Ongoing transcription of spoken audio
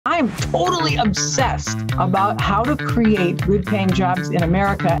am totally obsessed about how to create good-paying jobs in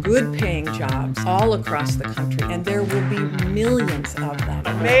America. Good-paying jobs all across the country, and there will be millions of them.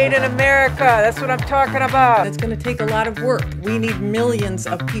 Made in America, that's what I'm talking about. It's going to take a lot of work. We need millions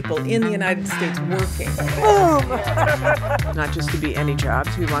of people in the United States working. Boom! Not just to be any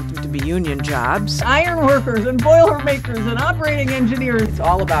jobs, we want them to be union jobs. Iron workers and boilermakers and operating engineers. It's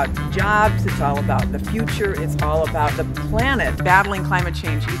all about jobs, it's all about the future, it's all about the planet. Battling climate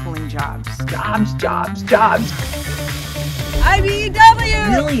change, equaling jobs. Jobs, jobs, jobs. IBEW!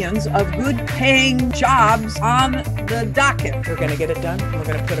 Millions of good-paying jobs on the docket. We're going to get it done. We're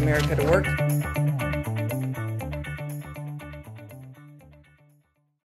going to put America to work.